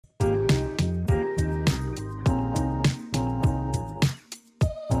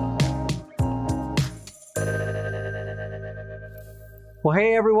Well,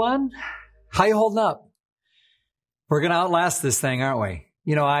 hey, everyone. How you holding up? We're going to outlast this thing, aren't we?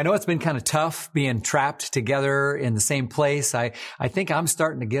 You know, I know it's been kind of tough being trapped together in the same place. I think I'm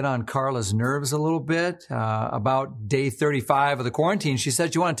starting to get on Carla's nerves a little bit. About day 35 of the quarantine, she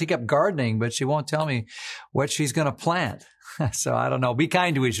said she wanted to take up gardening, but she won't tell me what she's going to plant. So I don't know. Be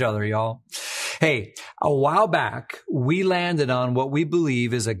kind to each other, y'all. Hey, a while back, we landed on what we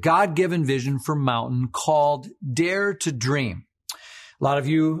believe is a God-given vision for Mountain called Dare to Dream. A lot of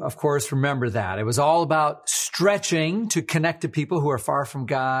you, of course, remember that. It was all about stretching to connect to people who are far from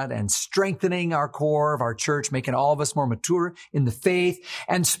God and strengthening our core of our church, making all of us more mature in the faith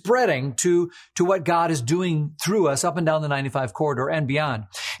and spreading to what God is doing through us up and down the 95 corridor and beyond.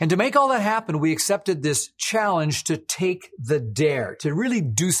 And to make all that happen, we accepted this challenge to take the dare, to really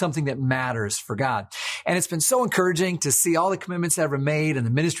do something that matters for God. And it's been so encouraging to see all the commitments that were made and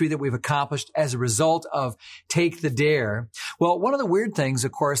the ministry that we've accomplished as a result of Take the Dare. Well, one of the weird things,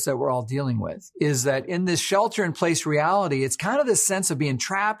 of course, that we're all dealing with is that in this shelter-in-place reality, it's kind of this sense of being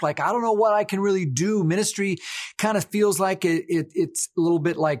trapped, like, I don't know what I can really do. Ministry kind of feels like it's a little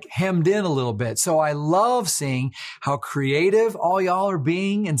bit like hemmed in a little bit. So I love seeing how creative all y'all are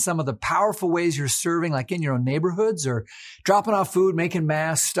being in some of the powerful ways you're serving, like in your own neighborhoods or dropping off food, making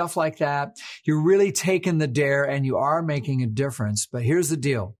masks, stuff like that. You're really taking the dare and you are making a difference. But here's the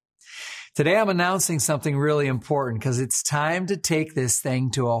deal. Today, I'm announcing something really important because it's time to take this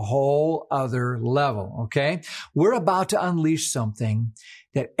thing to a whole other level, okay? We're about to unleash something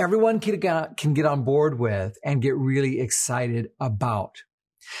that everyone can get on board with and get really excited about.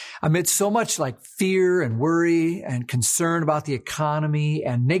 Amid so much like fear and worry and concern about the economy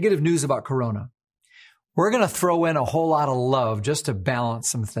and negative news about Corona, we're going to throw in a whole lot of love just to balance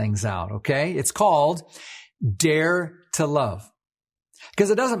some things out, okay? It's called Dare to Love.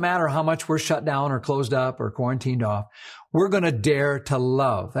 Because it doesn't matter how much we're shut down or closed up or quarantined off. We're going to dare to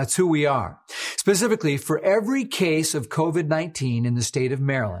love. That's who we are. Specifically, for every case of COVID-19 in the state of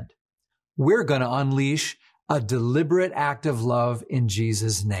Maryland, we're going to unleash a deliberate act of love in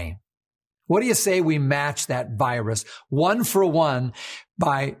Jesus' name. What do you say we match that virus one for one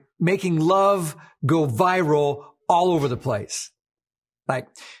by making love go viral all over the place? Like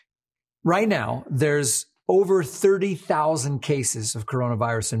right now, there's over 30,000 cases of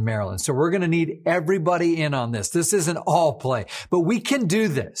coronavirus in Maryland. So we're going to need everybody in on this. This isn't all play, but we can do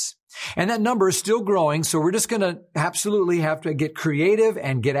this. And that number is still growing. So we're just going to absolutely have to get creative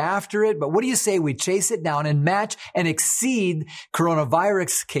and get after it. But what do you say we chase it down and match and exceed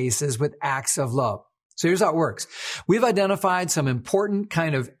coronavirus cases with acts of love? So here's how it works. We've identified some important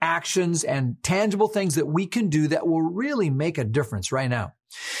kind of actions and tangible things that we can do that will really make a difference right now.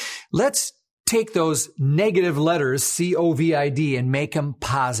 Let's take those negative letters, COVID, and make them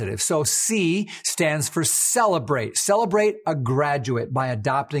positive. So C stands for celebrate. Celebrate a graduate by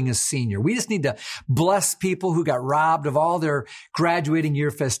adopting a senior. We just need to bless people who got robbed of all their graduating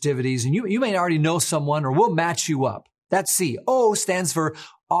year festivities. And you may already know someone, or we'll match you up. That's C. O stands for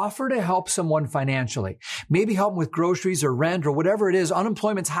offer to help someone financially. Maybe help them with groceries or rent or whatever it is.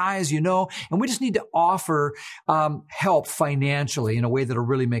 Unemployment's high, as you know, and we just need to offer help financially in a way that'll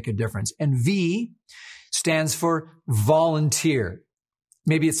really make a difference. And V stands for volunteer.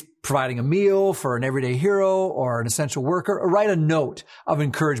 Maybe it's providing a meal for an everyday hero or an essential worker, or write a note of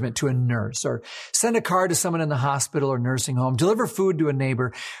encouragement to a nurse, or send a card to someone in the hospital or nursing home, deliver food to a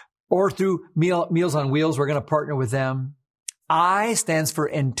neighbor, or through Meals on Wheels, we're going to partner with them. I stands for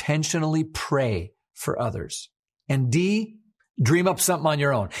intentionally pray for others. And D, dream up something on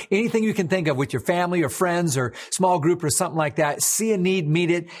your own. Anything you can think of with your family or friends or small group or something like that. See a need,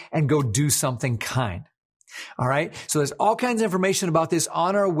 meet it, and go do something kind. All right. So there's all kinds of information about this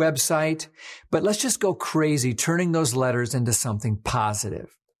on our website, but let's just go crazy turning those letters into something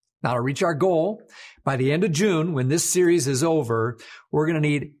positive. Now, to reach our goal, by the end of June, when this series is over, we're going to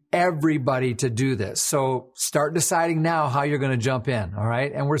need everybody to do this. So start deciding now how you're going to jump in. All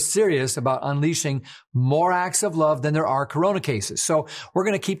right. And we're serious about unleashing more acts of love than there are Corona cases. So we're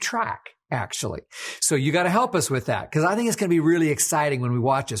going to keep track, actually. So you got to help us with that, because I think it's going to be really exciting when we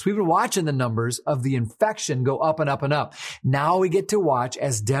watch this. We've been watching the numbers of the infection go up and up and up. Now we get to watch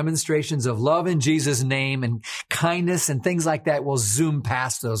as demonstrations of love in Jesus' name and kindness and things like that will zoom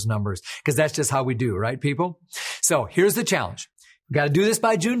past those numbers, because that's just how we do, right, people? So here's the challenge. We've got to do this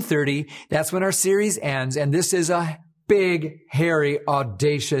by June 30. That's when our series ends. And this is a big, hairy,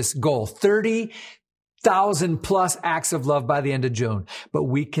 audacious goal. 30,000 plus acts of love by the end of June. But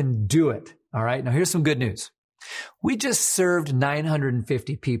we can do it. All right. Now here's some good news. We just served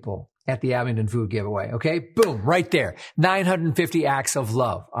 950 people at the Abingdon food giveaway. Okay. Boom. Right there. 950 acts of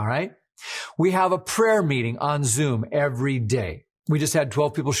love. All right. We have a prayer meeting on Zoom every day. We just had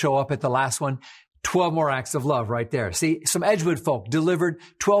 12 people show up at the last one. 12 more acts of love right there. See, some Edgewood folk delivered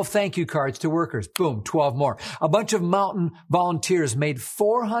 12 thank you cards to workers. Boom, 12 more. A bunch of mountain volunteers made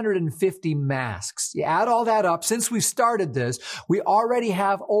 450 masks. You add all that up. Since we started this, we already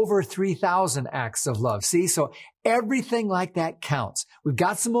have over 3,000 acts of love. See, so everything like that counts. We've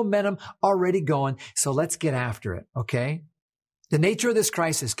got some momentum already going, so let's get after it, okay? The nature of this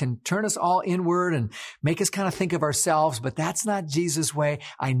crisis can turn us all inward and make us kind of think of ourselves, but that's not Jesus' way.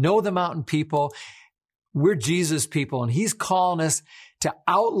 I know the mountain people. We're Jesus people, and he's calling us to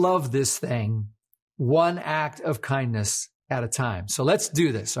outlove this thing one act of kindness at a time. So let's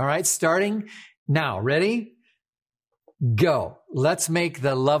do this, all right? Starting now. Ready? Go. Let's make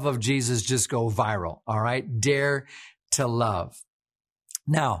the love of Jesus just go viral, all right? Dare to love.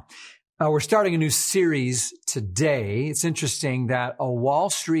 Now, we're starting a new series today. It's interesting that a Wall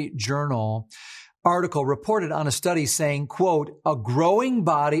Street Journal article reported on a study saying, quote, a growing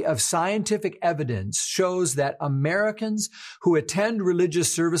body of scientific evidence shows that Americans who attend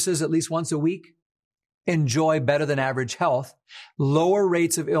religious services at least once a week enjoy better than average health, lower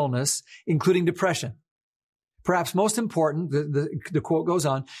rates of illness, including depression. Perhaps most important, the quote goes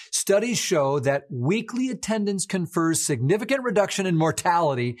on, studies show that weekly attendance confers significant reduction in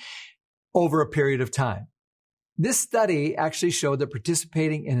mortality over a period of time. This study actually showed that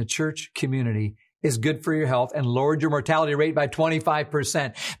participating in a church community is good for your health and lowered your mortality rate by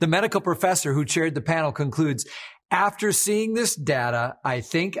 25%. The medical professor who chaired the panel concludes, after seeing this data, I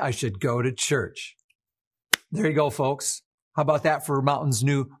think I should go to church. There you go, folks. How about that for Mountain's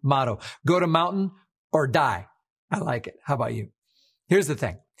new motto? Go to Mountain or die. I like it. How about you? Here's the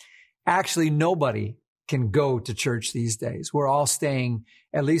thing. Actually, nobody can go to church these days. We're all staying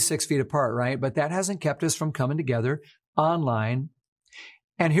at least 6 feet apart, right? But that hasn't kept us from coming together online.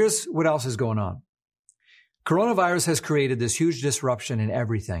 And here's what else is going on. Coronavirus has created this huge disruption in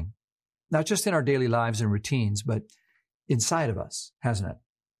everything, not just in our daily lives and routines, but inside of us, hasn't it?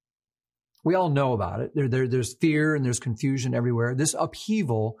 We all know about it. There's fear and there's confusion everywhere. This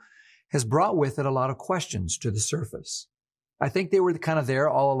upheaval has brought with it a lot of questions to the surface. I think they were kind of there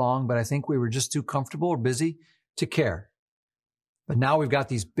all along, but I think we were just too comfortable or busy to care. But now we've got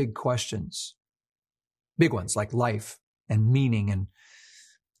these big questions, big ones like life and meaning and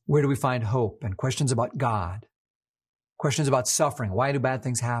where do we find hope, and questions about God, questions about suffering. Why do bad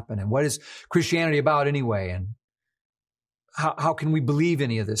things happen? And what is Christianity about anyway? And how can we believe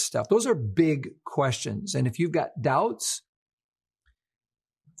any of this stuff? Those are big questions. And if you've got doubts,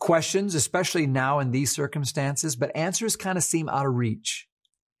 questions, especially now in these circumstances, but answers kind of seem out of reach.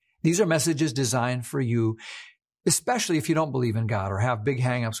 These are messages designed for you, especially if you don't believe in God or have big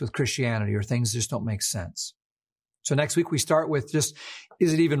hang-ups with Christianity or things just don't make sense. So next week we start with just,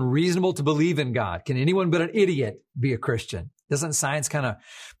 is it even reasonable to believe in God? Can anyone but an idiot be a Christian? Doesn't science kind of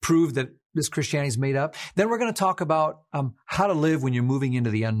prove that this Christianity is made up? Then we're going to talk about how to live when you're moving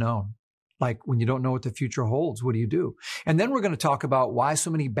into the unknown. Like when you don't know what the future holds, what do you do? And then we're going to talk about why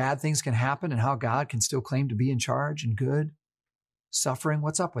so many bad things can happen and how God can still claim to be in charge and good. Suffering,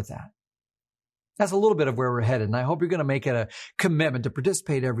 what's up with that? That's a little bit of where we're headed. And I hope you're going to make it a commitment to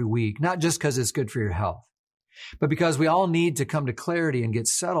participate every week, not just because it's good for your health, but because we all need to come to clarity and get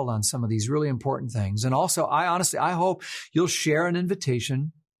settled on some of these really important things. And also, I hope you'll share an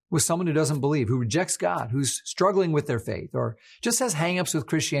invitation with someone who doesn't believe, who rejects God, who's struggling with their faith, or just has hang-ups with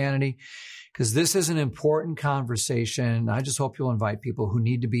Christianity, because this is an important conversation. I just hope you'll invite people who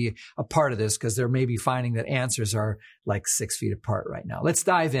need to be a part of this, because they're maybe finding that answers are like 6 feet apart right now. Let's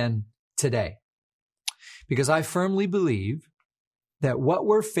dive in today, because I firmly believe that what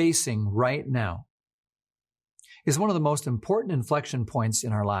we're facing right now is one of the most important inflection points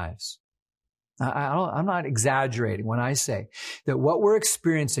in our lives. I'm not exaggerating when I say that what we're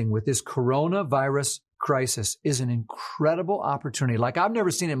experiencing with this coronavirus crisis is an incredible opportunity like I've never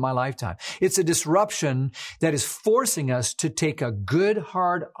seen it in my lifetime. It's a disruption that is forcing us to take a good,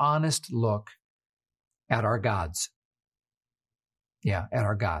 hard, honest look at our gods. Yeah, at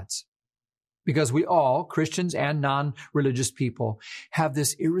our gods. Because we all, Christians and non-religious people, have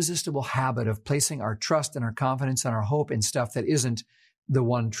this irresistible habit of placing our trust and our confidence and our hope in stuff that isn't the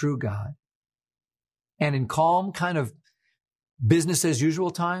one true God. And in calm kind of business as usual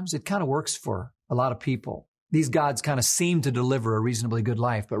times, it kind of works for a lot of people. These gods kind of seem to deliver a reasonably good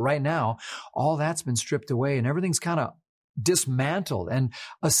life. But right now, all that's been stripped away and everything's kind of dismantled and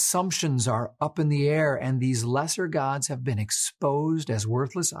assumptions are up in the air and these lesser gods have been exposed as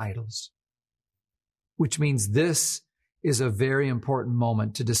worthless idols. Which means this is a very important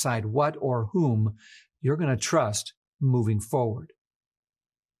moment to decide what or whom you're going to trust moving forward.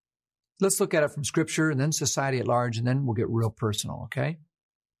 Let's look at it from Scripture and then society at large, and then we'll get real personal, okay?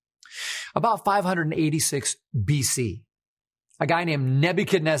 About 586 BC, a guy named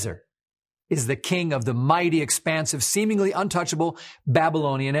Nebuchadnezzar is the king of the mighty, expansive, seemingly untouchable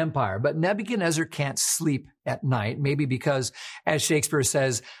Babylonian Empire. But Nebuchadnezzar can't sleep at night, maybe because, as Shakespeare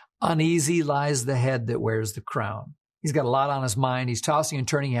says, uneasy lies the head that wears the crown. He's got a lot on his mind. He's tossing and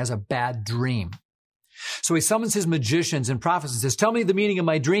turning. He has a bad dream. So he summons his magicians and prophets and says, tell me the meaning of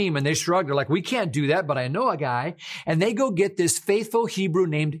my dream. And they shrug. They're like, we can't do that, but I know a guy. And they go get this faithful Hebrew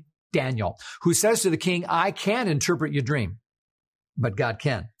named Daniel, who says to the king, I can't interpret your dream, but God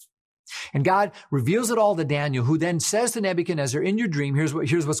can. And God reveals it all to Daniel, who then says to Nebuchadnezzar, in your dream, here's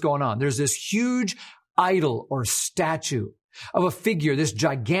what's going on. There's this huge idol or statue of a figure, this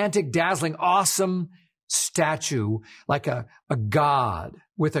gigantic, dazzling, awesome statue, like a god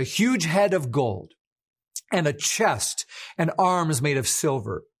with a huge head of gold and a chest and arms made of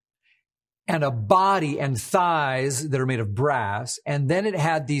silver and a body and thighs that are made of brass. And then it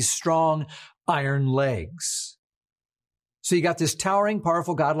had these strong iron legs. So you got this towering,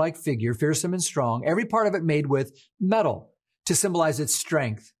 powerful, godlike figure, fearsome and strong, every part of it made with metal to symbolize its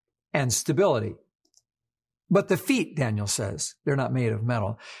strength and stability. But the feet, Daniel says, they're not made of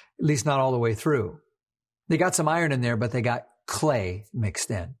metal, at least not all the way through. They got some iron in there, but they got clay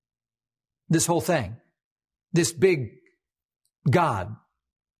mixed in. This whole thing, this big God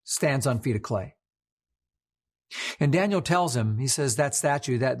stands on feet of clay. And Daniel tells him, he says, that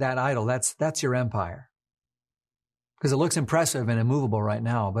statue, that idol, that's your empire. Because it looks impressive and immovable right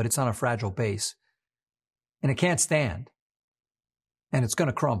now, but it's on a fragile base. And it can't stand. And it's going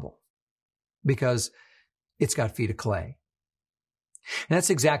to crumble because it's got feet of clay. And that's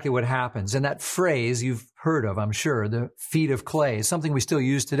exactly what happens. And that phrase you've heard of, I'm sure, the feet of clay, is something we still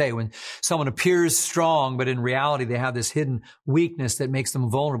use today when someone appears strong, but in reality they have this hidden weakness that makes them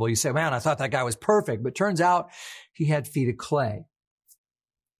vulnerable. You say, man, I thought that guy was perfect, but turns out he had feet of clay.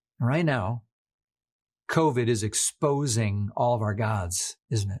 And right now, COVID is exposing all of our gods,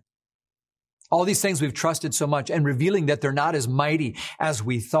 isn't it? All these things we've trusted so much and revealing that they're not as mighty as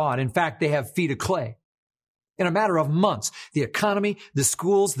we thought. In fact, they have feet of clay. In a matter of months, the economy, the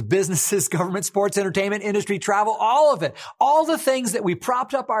schools, the businesses, government, sports, entertainment, industry, travel, all of it, all the things that we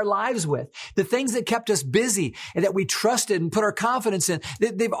propped up our lives with, the things that kept us busy and that we trusted and put our confidence in,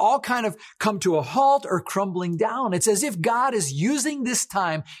 they've all kind of come to a halt or crumbling down. It's as if God is using this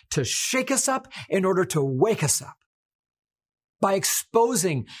time to shake us up in order to wake us up by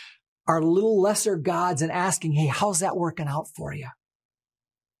exposing our little lesser gods and asking, hey, how's that working out for you?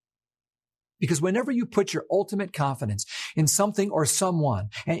 Because whenever you put your ultimate confidence in something or someone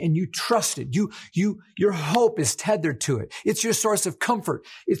and you trust it, your hope is tethered to it. It's your source of comfort.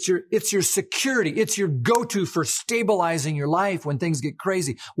 It's your security. It's your go-to for stabilizing your life when things get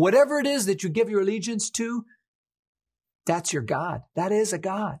crazy. Whatever it is that you give your allegiance to, that's your God. That is a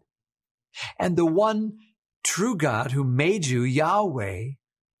God. And the one true God who made you, Yahweh,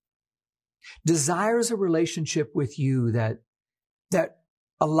 desires a relationship with you that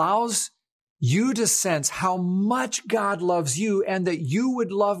allows you to sense how much God loves you and that you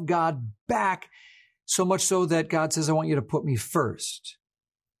would love God back, so much so that God says, I want you to put me first.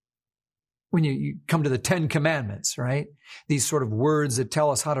 When you come to the 10 Commandments, right? These sort of words that tell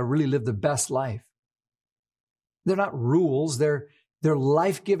us how to really live the best life. They're not rules, they're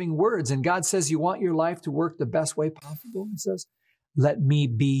life-giving words. And God says, you want your life to work the best way possible? He says, let me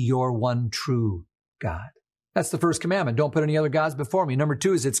be your one true God. That's the first commandment. Don't put any other gods before me. Number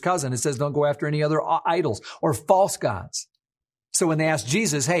 2 is its cousin. It says don't go after any other idols or false gods. So when they ask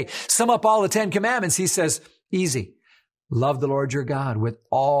Jesus, hey, sum up all the 10 commandments, he says, easy. Love the Lord your God with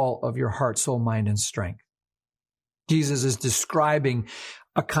all of your heart, soul, mind, and strength. Jesus is describing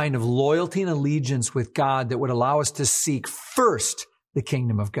a kind of loyalty and allegiance with God that would allow us to seek first the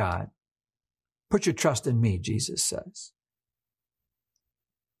kingdom of God. Put your trust in me, Jesus says.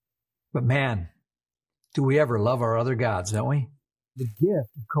 But man, do we ever love our other gods, don't we? The gift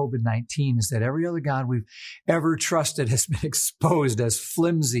of COVID-19 is that every other God we've ever trusted has been exposed as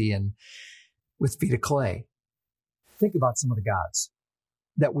flimsy and with feet of clay. Think about some of the gods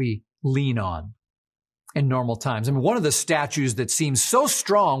that we lean on in normal times. I mean, one of the statues that seemed so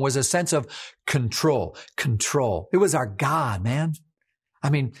strong was a sense of control. Control. It was our God, man. I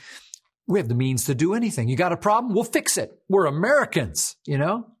mean, we have the means to do anything. You got a problem? We'll fix it. We're Americans, you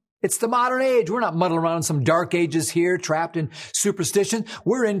know? It's the modern age. We're not muddling around in some dark ages here, trapped in superstition.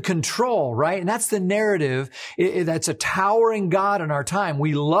 We're in control, right? And that's the narrative. That's a towering God in our time.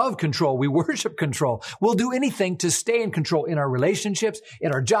 We love control. We worship control. We'll do anything to stay in control in our relationships,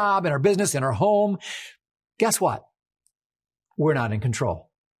 in our job, in our business, in our home. Guess what? We're not in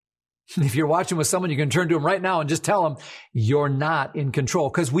control. If you're watching with someone, you can turn to them right now and just tell them you're not in control,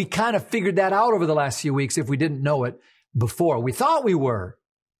 because we kind of figured that out over the last few weeks if we didn't know it before. We thought we were.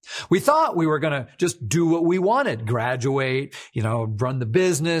 We thought we were going to just do what we wanted, graduate, run the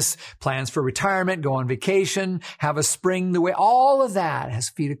business, plans for retirement, go on vacation, have a spring the way. All of that has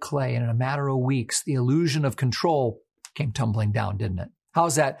feet of clay. And in a matter of weeks, the illusion of control came tumbling down, didn't it?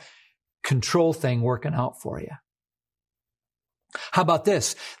 How's that control thing working out for you? How about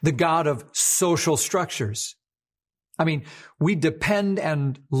this? The God of social structures. I mean, we depend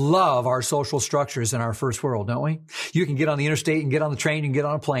and love our social structures in our first world, don't we? You can get on the interstate, you can get on the train, you can get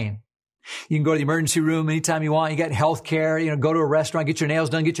on a plane. You can go to the emergency room anytime you want. You get health care, go to a restaurant, get your nails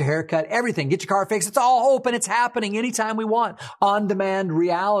done, get your hair cut, everything, get your car fixed. It's all open. It's happening anytime we want. On-demand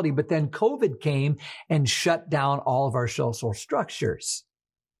reality. But then COVID came and shut down all of our social structures.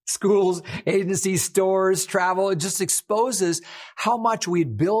 Schools, agencies, stores, travel. It just exposes how much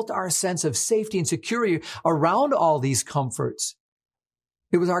we'd built our sense of safety and security around all these comforts.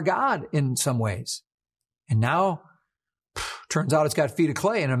 It was our God in some ways. And now, turns out it's got feet of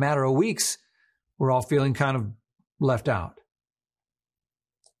clay. In a matter of weeks, we're all feeling kind of left out.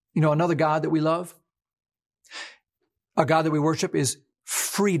 Another God that we love, a God that we worship, is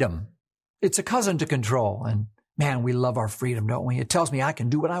freedom. It's a cousin to control. And man, we love our freedom, don't we? It tells me I can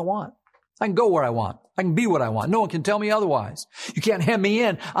do what I want. I can go where I want. I can be what I want. No one can tell me otherwise. You can't hem me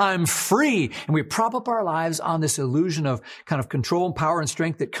in. I'm free. And we prop up our lives on this illusion of kind of control and power and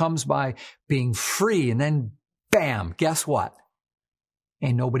strength that comes by being free. And then, bam, guess what?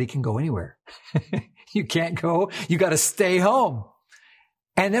 Ain't nobody can go anywhere. You can't go. You got to stay home.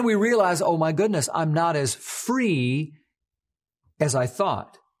 And then we realize, oh my goodness, I'm not as free as I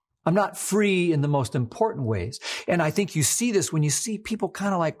thought. I'm not free in the most important ways. And I think you see this when you see people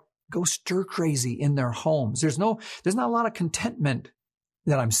kind of like go stir crazy in their homes. There's not a lot of contentment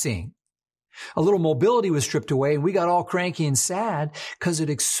that I'm seeing. A little mobility was stripped away and we got all cranky and sad because it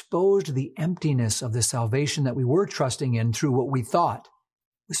exposed the emptiness of the salvation that we were trusting in through what we thought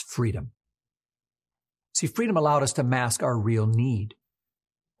was freedom. See, freedom allowed us to mask our real need.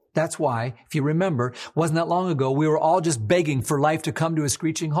 That's why, if you remember, wasn't that long ago, we were all just begging for life to come to a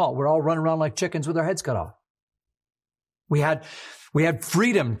screeching halt. We're all running around like chickens with our heads cut off. We had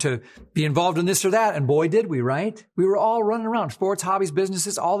freedom to be involved in this or that, and boy, did we, right? We were all running around, sports, hobbies,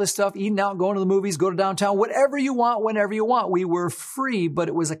 businesses, all this stuff, eating out, going to the movies, go to downtown, whatever you want, whenever you want. We were free, but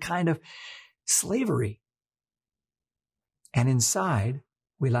it was a kind of slavery. And inside,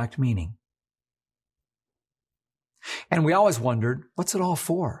 we lacked meaning. And we always wondered, what's it all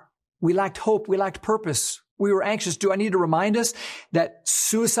for? We lacked hope. We lacked purpose. We were anxious. Do I need to remind us that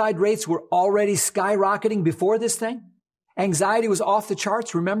suicide rates were already skyrocketing before this thing? Anxiety was off the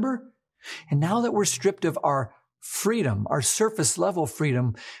charts, remember? And now that we're stripped of our freedom, our surface level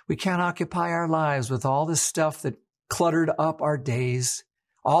freedom, we can't occupy our lives with all this stuff that cluttered up our days,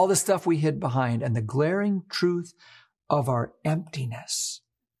 all the stuff we hid behind, and the glaring truth of our emptiness.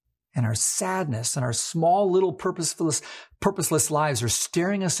 And our sadness and our small little purposeless lives are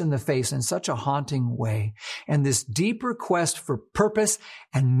staring us in the face in such a haunting way. And this deeper quest for purpose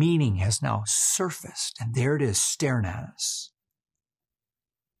and meaning has now surfaced. And there it is staring at us.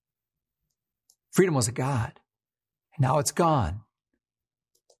 Freedom was a God. And now it's gone.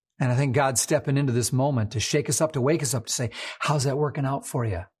 And I think God's stepping into this moment to shake us up, to wake us up, to say, how's that working out for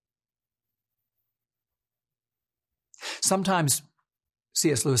you? Sometimes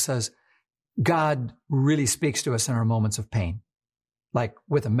C.S. Lewis says, God really speaks to us in our moments of pain, like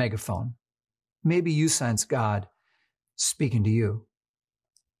with a megaphone. Maybe you sense God speaking to you.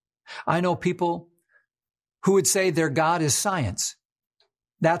 I know people who would say their God is science.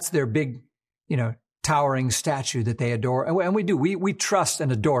 That's their big, towering statue that they adore. And we do. We trust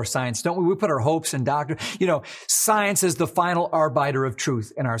and adore science, don't we? We put our hopes in doctor. Science is the final arbiter of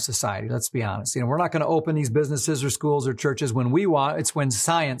truth in our society. Let's be honest. We're not going to open these businesses or schools or churches when we want. It's when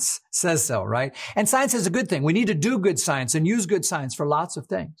science says so, right? And science is a good thing. We need to do good science and use good science for lots of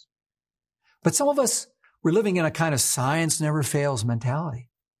things. But some of us, we're living in a kind of science never fails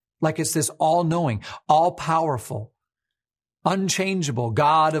mentality. Like it's this all-knowing, all-powerful, unchangeable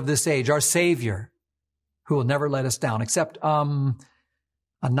God of this age, our Savior, who will never let us down, except a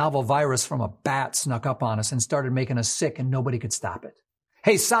novel virus from a bat snuck up on us and started making us sick and nobody could stop it.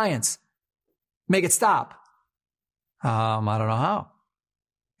 Hey, science, make it stop. I don't know how.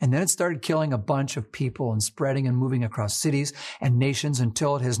 And then it started killing a bunch of people and spreading and moving across cities and nations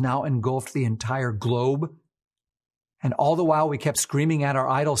until it has now engulfed the entire globe. And all the while we kept screaming at our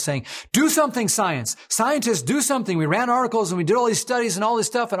idols saying, do something, science. Scientists, do something. We ran articles and we did all these studies and all this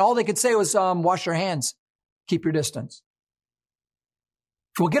stuff. And all they could say was, wash your hands. Keep your distance.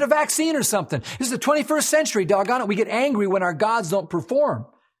 We'll get a vaccine or something. This is the 21st century, doggone it. We get angry when our gods don't perform.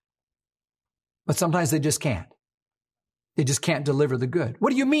 But sometimes they just can't. They just can't deliver the good.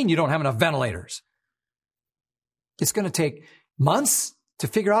 What do you mean you don't have enough ventilators? It's going to take months to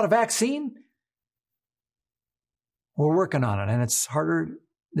figure out a vaccine? We're working on it, and it's harder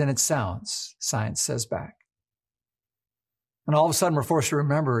than it sounds, science says back. And all of a sudden, we're forced to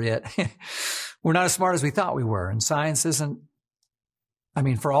remember it. We're not as smart as we thought we were, and science isn't,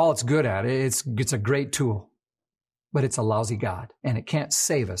 for all it's good at, it's a great tool, but it's a lousy God, and it can't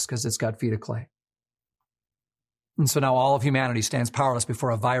save us because it's got feet of clay. And so now all of humanity stands powerless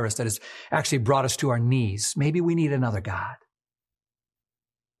before a virus that has actually brought us to our knees. Maybe we need another God.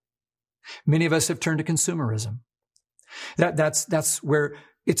 Many of us have turned to consumerism. That's where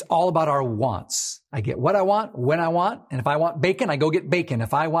it's all about our wants. I get what I want, when I want, and if I want bacon, I go get bacon.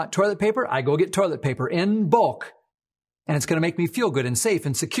 If I want toilet paper, I go get toilet paper in bulk. And it's going to make me feel good and safe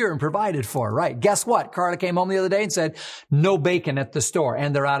and secure and provided for, right? Guess what? Carla came home the other day and said, no bacon at the store,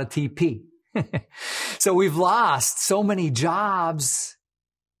 and they're out of TP. So we've lost so many jobs,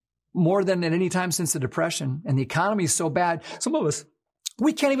 more than at any time since the Depression, and the economy is so bad. Some of us,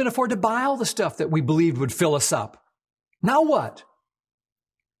 we can't even afford to buy all the stuff that we believed would fill us up. Now what?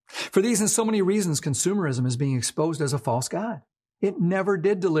 For these and so many reasons, consumerism is being exposed as a false god. It never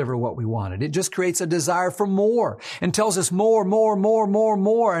did deliver what we wanted. It just creates a desire for more and tells us more,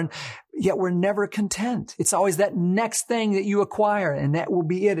 and yet we're never content. It's always that next thing that you acquire, and that will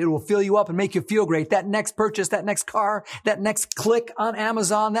be it. It will fill you up and make you feel great. That next purchase, that next car, that next click on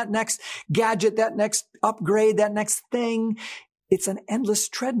Amazon, that next gadget, that next upgrade, that next thing. It's an endless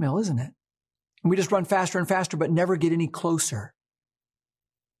treadmill, isn't it? And we just run faster and faster, but never get any closer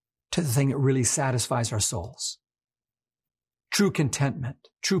to the thing that really satisfies our souls. True contentment,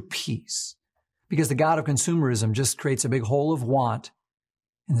 true peace. Because the God of consumerism just creates a big hole of want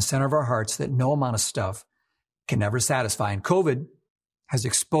in the center of our hearts that no amount of stuff can never satisfy. And COVID has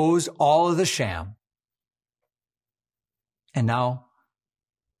exposed all of the sham. And now,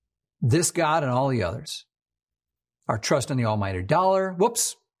 this God and all the others, our trust in the almighty dollar,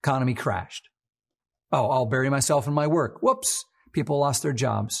 whoops, economy crashed. Oh, I'll bury myself in my work. Whoops, people lost their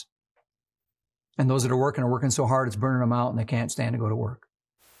jobs. And those that are working so hard, it's burning them out and they can't stand to go to work.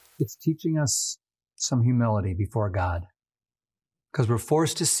 It's teaching us some humility before God because we're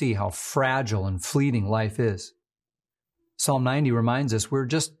forced to see how fragile and fleeting life is. Psalm 90 reminds us we're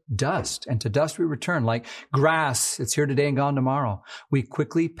just dust, and to dust we return. Like grass, it's here today and gone tomorrow. We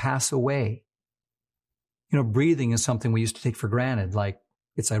quickly pass away. Breathing is something we used to take for granted, like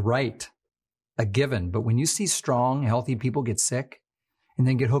it's a right, a given. But when you see strong, healthy people get sick, and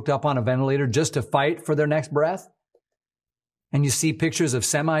then get hooked up on a ventilator just to fight for their next breath. And you see pictures of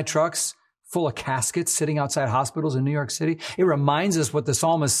semi-trucks full of caskets sitting outside hospitals in New York City. It reminds us what the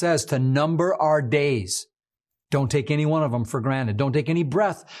psalmist says, to number our days. Don't take any one of them for granted. Don't take any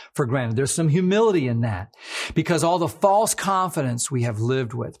breath for granted. There's some humility in that because all the false confidence we have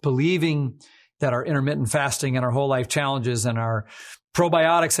lived with, believing that our intermittent fasting and our whole life challenges and our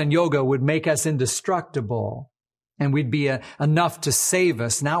probiotics and yoga would make us indestructible. And we'd be enough to save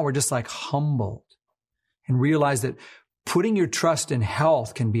us. Now we're just like humbled and realize that putting your trust in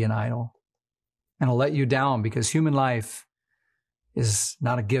health can be an idol and it'll let you down because human life is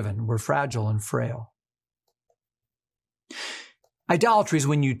not a given. We're fragile and frail. Idolatry is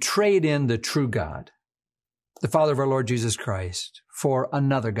when you trade in the true God, the Father of our Lord Jesus Christ, for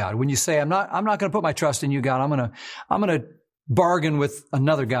another God. When you say, I'm not going to put my trust in you, God. I'm going to bargain with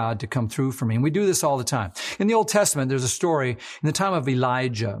another God to come through for me. And we do this all the time. In the Old Testament, there's a story in the time of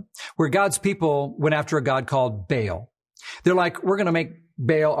Elijah where God's people went after a God called Baal. They're like, we're going to make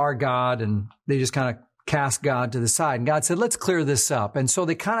Baal our God. And they just kind of cast God to the side. And God said, let's clear this up. And so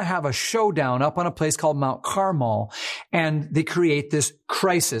they kind of have a showdown up on a place called Mount Carmel. And they create this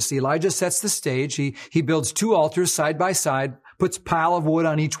crisis. Elijah sets the stage. He builds 2 altars side by side, puts a pile of wood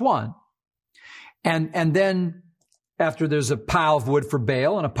on each one. And then after there's a pile of wood for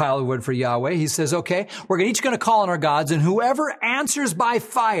Baal and a pile of wood for Yahweh, he says, okay, we're each going to call on our gods, and whoever answers by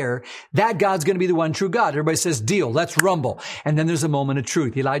fire, that God's going to be the one true God. Everybody says, deal, let's rumble. And then there's a moment of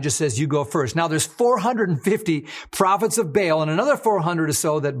truth. Elijah says, you go first. Now there's 450 prophets of Baal and another 400 or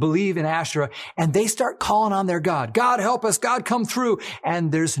so that believe in Asherah, and they start calling on their God. God, help us. God, come through.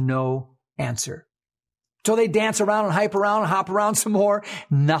 And there's no answer. So they dance around and hype around and hop around some more.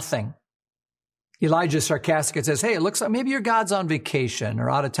 Nothing. Elijah is sarcastic and says, hey, it looks like maybe your God's on vacation or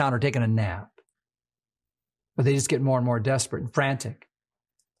out of town or taking a nap. But they just get more and more desperate and frantic.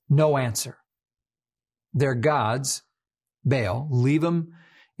 No answer. Their gods, Baal, leave them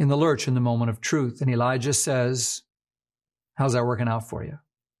in the lurch in the moment of truth. And Elijah says, How's that working out for you?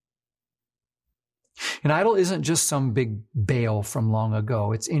 An idol isn't just some big Baal from long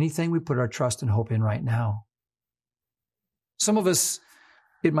ago. It's anything we put our trust and hope in right now. Some of us,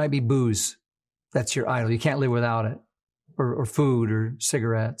 it might be booze. That's your idol. You can't live without it. Or food or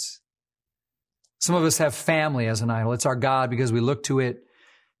cigarettes. Some of us have family as an idol. It's our God because we look to it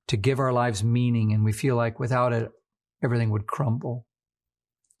to give our lives meaning, and we feel like without it, everything would crumble.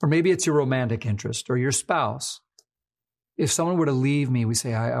 Or maybe it's your romantic interest or your spouse. If someone were to leave me, we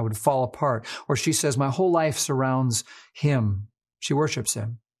say, I would fall apart. Or she says, my whole life surrounds him. She worships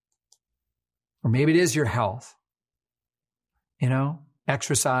him. Or maybe it is your health.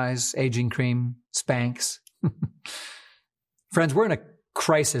 Exercise, aging cream, Spanx. Friends, we're in a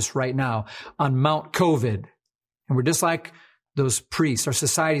crisis right now on Mount COVID. And we're just like those priests. Our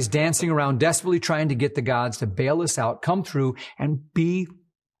society's dancing around, desperately trying to get the gods to bail us out, come through, and be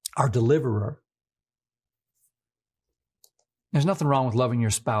our deliverer. There's nothing wrong with loving your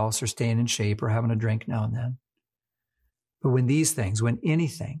spouse or staying in shape or having a drink now and then. But when these things, when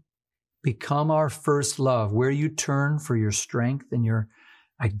anything, become our first love, where you turn for your strength and your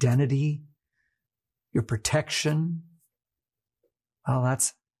identity, your protection, well,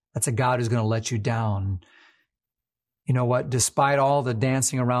 that's a God who's going to let you down. You know what? Despite all the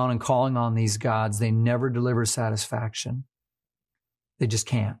dancing around and calling on these gods, they never deliver satisfaction. They just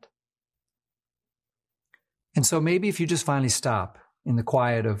can't. And so maybe if you just finally stop in the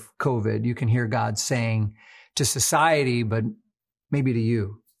quiet of COVID, you can hear God saying to society, but maybe to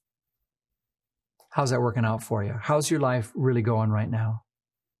you, how's that working out for you? How's your life really going right now?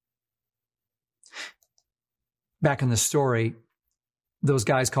 Back in the story, those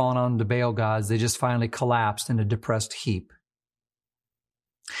guys calling on the Baal gods, they just finally collapsed in a depressed heap.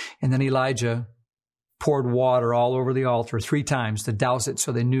 And then Elijah poured water all over the altar 3 times to douse it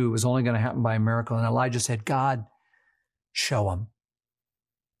so they knew it was only going to happen by a miracle. And Elijah said, God, show them.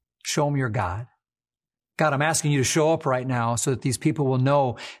 Show them your God. God, I'm asking you to show up right now so that these people will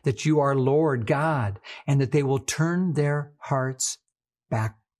know that you are Lord God and that they will turn their hearts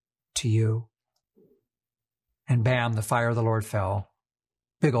back to you. And bam, the fire of the Lord fell.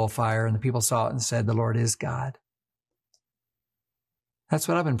 Big old fire, and the people saw it and said, the Lord is God. That's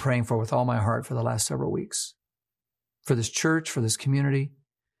what I've been praying for with all my heart for the last several weeks. For this church, for this community,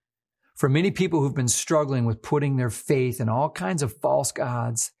 for many people who've been struggling with putting their faith in all kinds of false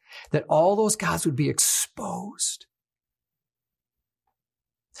gods, that all those gods would be exposed.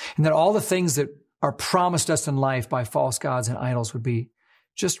 And that all the things that are promised us in life by false gods and idols would be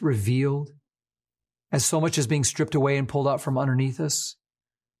just revealed as so much is being stripped away and pulled out from underneath us.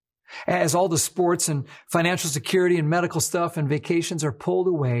 As all the sports and financial security and medical stuff and vacations are pulled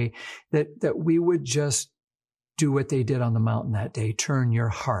away, that we would just do what they did on the mountain that day. Turn your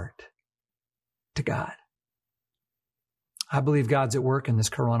heart to God. I believe God's at work in this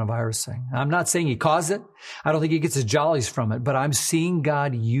coronavirus thing. I'm not saying he caused it. I don't think he gets his jollies from it, but I'm seeing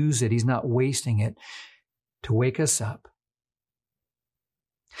God use it. He's not wasting it to wake us up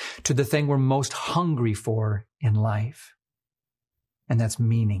to the thing we're most hungry for in life. And that's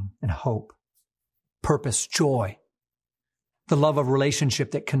meaning and hope, purpose, joy, the love of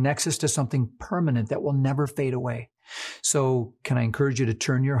relationship that connects us to something permanent that will never fade away. So can I encourage you to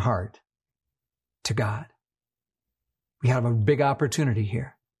turn your heart to God? We have a big opportunity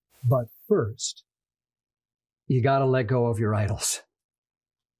here. But first, you got to let go of your idols.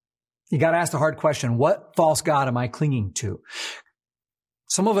 You got to ask the hard question, what false god am I clinging to?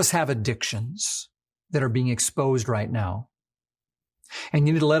 Some of us have addictions that are being exposed right now. And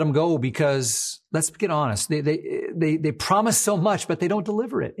you need to let them go because, let's get honest, they promise so much, but they don't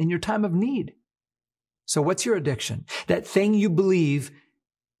deliver it in your time of need. So what's your addiction? That thing you believe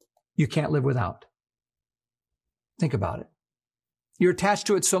you can't live without. Think about it. You're attached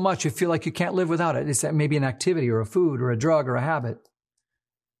to it so much you feel like you can't live without it. It's maybe an activity or a food or a drug or a habit.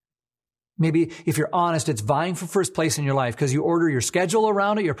 Maybe if you're honest, it's vying for first place in your life because you order your schedule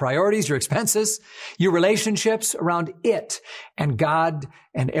around it, your priorities, your expenses, your relationships around it. And God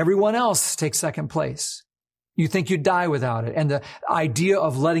and everyone else take second place. You think you die without it. And the idea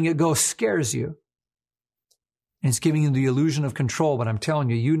of letting it go scares you. And it's giving you the illusion of control. But I'm telling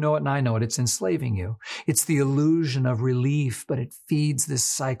you, you know it and I know it. It's enslaving you. It's the illusion of relief, but it feeds this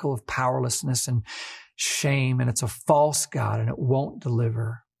cycle of powerlessness and shame. And it's a false God and it won't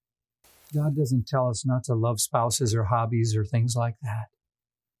deliver. God doesn't tell us not to love spouses or hobbies or things like that.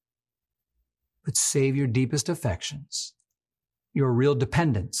 But save your deepest affections, your real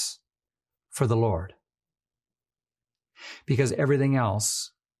dependence for the Lord. Because everything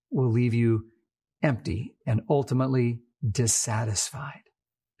else will leave you empty and ultimately dissatisfied.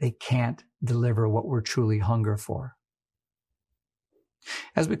 They can't deliver what we're truly hungry for.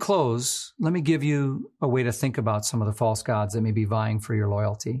 As we close, let me give you a way to think about some of the false gods that may be vying for your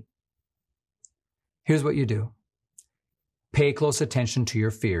loyalty. Here's what you do. Pay close attention to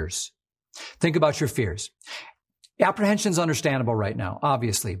your fears. Think about your fears. Apprehension is understandable right now,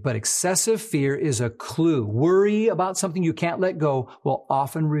 obviously, but excessive fear is a clue. Worry about something you can't let go will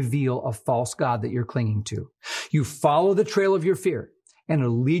often reveal a false god that you're clinging to. You follow the trail of your fear, and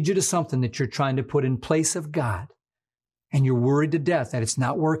it'll lead you to something that you're trying to put in place of God. And you're worried to death that it's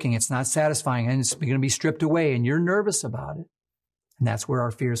not working, it's not satisfying, and it's going to be stripped away, and you're nervous about it. And that's where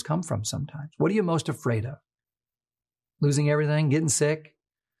our fears come from sometimes. What are you most afraid of? Losing everything, getting sick,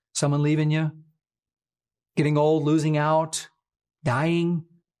 someone leaving you, getting old, losing out, dying,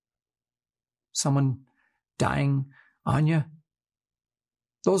 someone dying on you.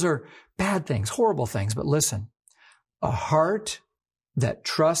 Those are bad things, horrible things. But listen, a heart that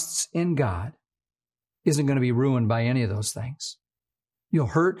trusts in God isn't going to be ruined by any of those things. You'll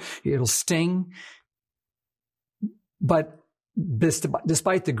hurt, it'll sting, but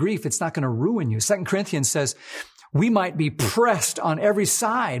despite the grief, it's not going to ruin you. 2 Corinthians says, we might be pressed on every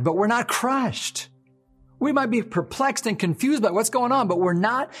side, but we're not crushed. We might be perplexed and confused by what's going on, but we're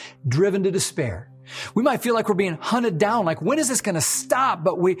not driven to despair. We might feel like we're being hunted down, like when is this going to stop?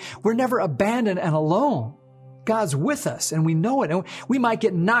 But we're never abandoned and alone. God's with us and we know it. And we might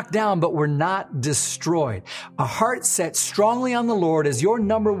get knocked down, but we're not destroyed. A heart set strongly on the Lord as your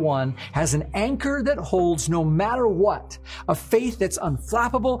number one has an anchor that holds no matter what, a faith that's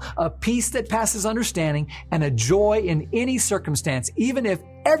unflappable, a peace that passes understanding, and a joy in any circumstance. Even if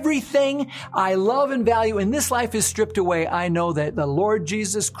everything I love and value in this life is stripped away, I know that the Lord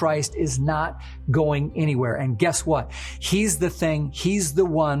Jesus Christ is not going anywhere. And guess what? He's the thing, He's the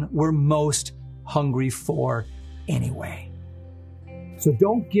one we're most hungry for anyway. So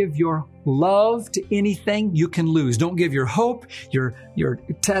don't give your love to anything you can lose. Don't give your hope, your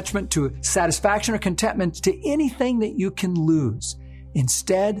attachment to satisfaction or contentment to anything that you can lose.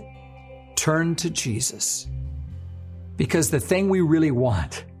 Instead, turn to Jesus. Because the thing we really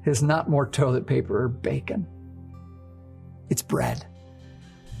want is not more toilet paper or bacon. It's bread.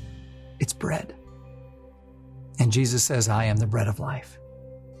 It's bread. And Jesus says, I am the bread of life.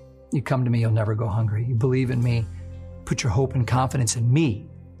 You come to me, you'll never go hungry. You believe in me, put your hope and confidence in me.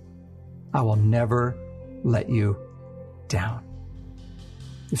 I will never let you down.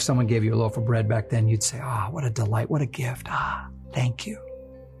 If someone gave you a loaf of bread back then, you'd say, what a delight, what a gift. Thank you.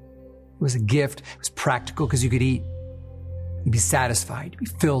 It was a gift. It was practical because you could eat. You'd be satisfied. You'd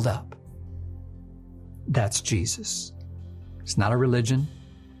be filled up. That's Jesus. It's not a religion.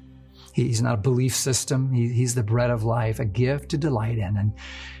 He's not a belief system. He's the bread of life, a gift to delight in, and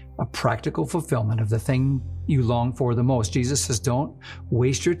a practical fulfillment of the thing you long for the most. Jesus says, don't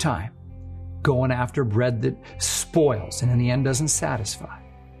waste your time going after bread that spoils and in the end doesn't satisfy.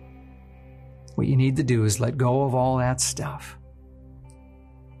 What you need to do is let go of all that stuff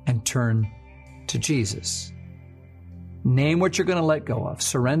and turn to Jesus. Name what you're going to let go of.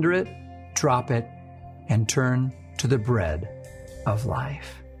 Surrender it, drop it, and turn to the bread of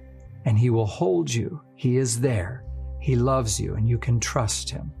life. And He will hold you. He is there. He loves you, and you can trust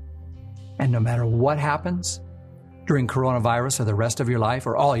Him. And no matter what happens during coronavirus or the rest of your life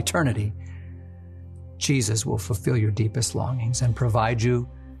or all eternity, Jesus will fulfill your deepest longings and provide you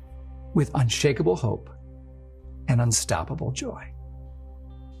with unshakable hope and unstoppable joy.